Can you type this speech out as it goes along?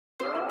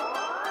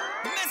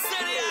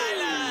Mystery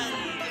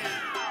Island,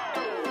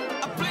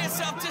 a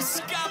place of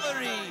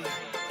discovery,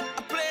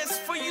 a place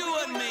for you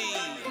and me.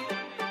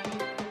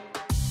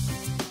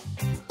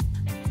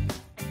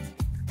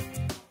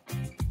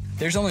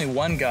 There's only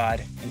one God,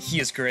 and He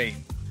is great.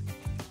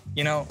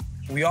 You know,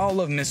 we all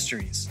love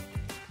mysteries,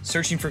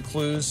 searching for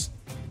clues,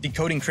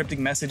 decoding cryptic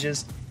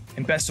messages,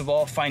 and best of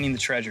all, finding the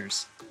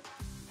treasures.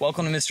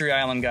 Welcome to Mystery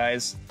Island,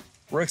 guys.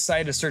 We're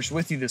excited to search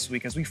with you this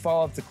week as we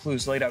follow up the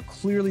clues laid out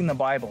clearly in the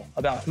Bible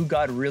about who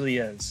God really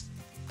is.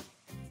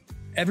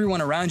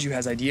 Everyone around you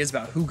has ideas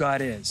about who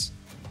God is.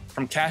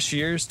 From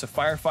cashiers to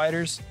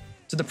firefighters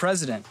to the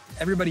president,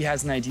 everybody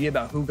has an idea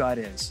about who God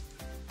is.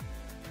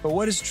 But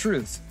what is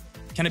truth?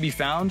 Can it be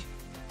found?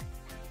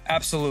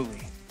 Absolutely.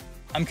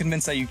 I'm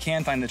convinced that you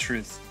can find the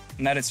truth,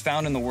 and that it's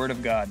found in the Word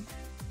of God.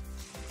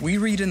 We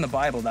read in the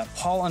Bible that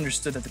Paul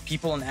understood that the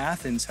people in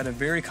Athens had a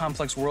very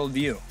complex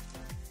worldview.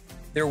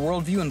 Their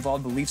worldview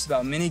involved beliefs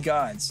about many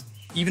gods,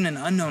 even an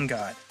unknown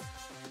God.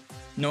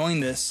 Knowing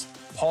this,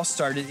 Paul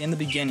started in the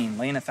beginning,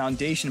 laying a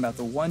foundation about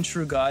the one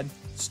true God,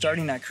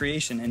 starting at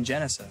creation in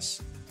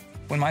Genesis.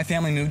 When my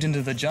family moved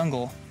into the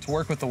jungle to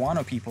work with the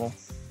Wano people,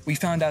 we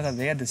found out that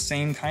they had the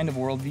same kind of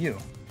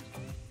worldview.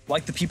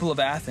 Like the people of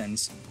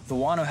Athens, the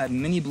Wano had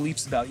many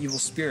beliefs about evil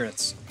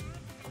spirits.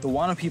 The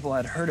Wano people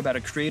had heard about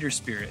a creator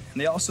spirit,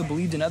 and they also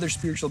believed in other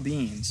spiritual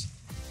beings.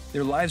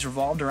 Their lives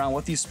revolved around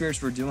what these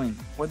spirits were doing,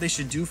 what they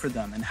should do for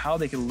them, and how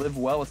they could live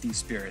well with these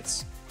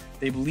spirits.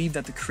 They believed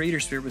that the creator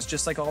spirit was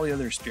just like all the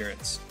other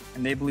spirits,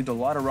 and they believed a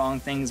lot of wrong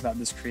things about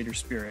this creator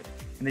spirit,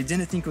 and they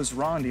didn't think it was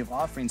wrong to give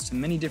offerings to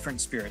many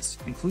different spirits,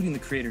 including the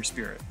creator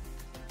spirit.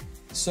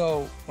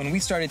 So, when we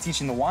started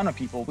teaching the Wano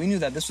people, we knew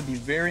that this would be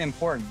very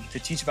important to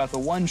teach about the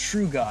one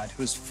true God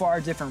who is far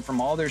different from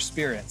all their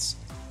spirits.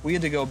 We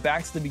had to go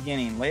back to the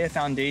beginning, lay a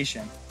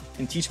foundation,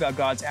 and teach about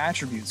God's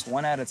attributes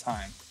one at a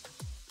time.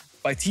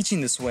 By teaching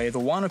this way, the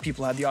Wano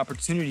people had the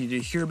opportunity to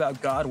hear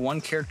about God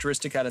one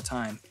characteristic at a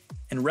time,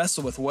 and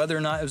wrestle with whether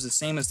or not it was the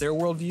same as their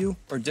worldview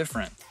or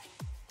different.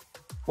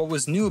 What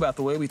was new about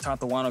the way we taught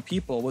the Wano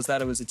people was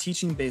that it was a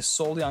teaching based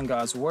solely on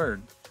God's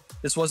Word.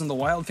 This wasn't the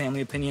Wild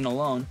family opinion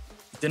alone.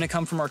 It didn't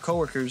come from our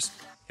coworkers.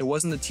 It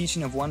wasn't the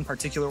teaching of one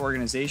particular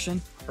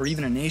organization or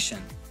even a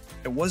nation.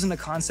 It wasn't a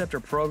concept or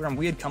program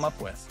we had come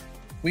up with.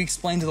 We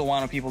explained to the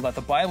Wano people that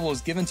the Bible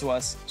was given to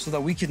us so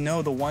that we could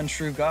know the one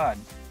true God.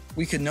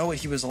 We could know what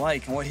He was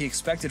like and what He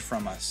expected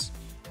from us.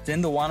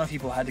 Then the Wano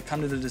people had to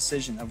come to the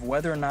decision of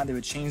whether or not they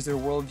would change their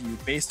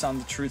worldview based on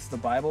the truth of the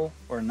Bible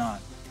or not.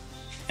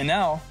 And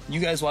now, you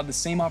guys will have the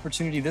same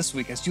opportunity this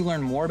week as you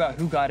learn more about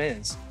who God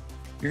is.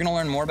 You're going to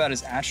learn more about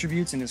His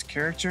attributes and His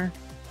character,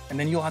 and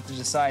then you'll have to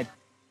decide,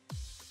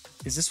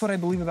 is this what I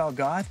believe about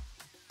God,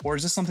 or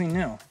is this something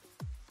new?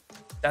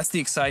 That's the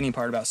exciting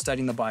part about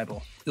studying the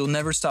Bible. You'll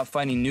never stop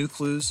finding new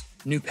clues,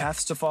 new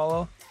paths to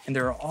follow, and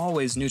there are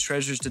always new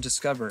treasures to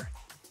discover.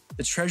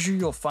 The treasure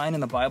you'll find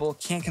in the Bible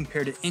can't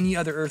compare to any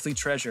other earthly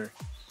treasure.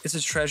 It's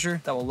a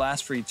treasure that will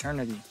last for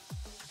eternity.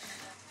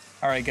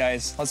 All right,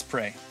 guys, let's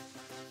pray.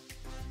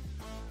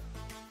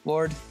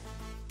 Lord,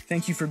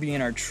 thank you for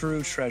being our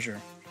true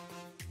treasure.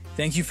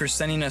 Thank you for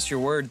sending us your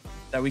word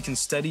that we can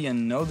study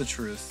and know the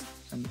truth.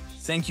 And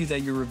thank you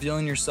that you're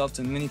revealing yourself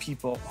to many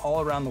people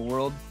all around the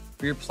world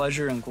for your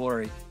pleasure and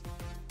glory.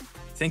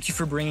 Thank you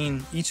for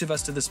bringing each of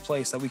us to this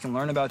place that we can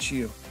learn about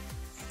you.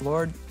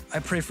 Lord, I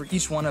pray for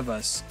each one of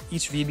us,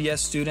 each VBS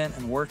student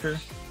and worker,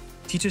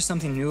 teach us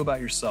something new about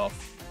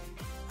yourself.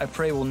 I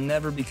pray we'll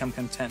never become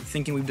content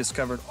thinking we've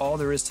discovered all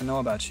there is to know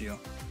about you.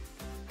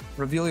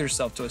 Reveal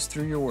yourself to us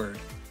through your word.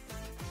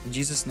 In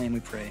Jesus' name we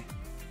pray.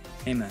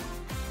 Amen.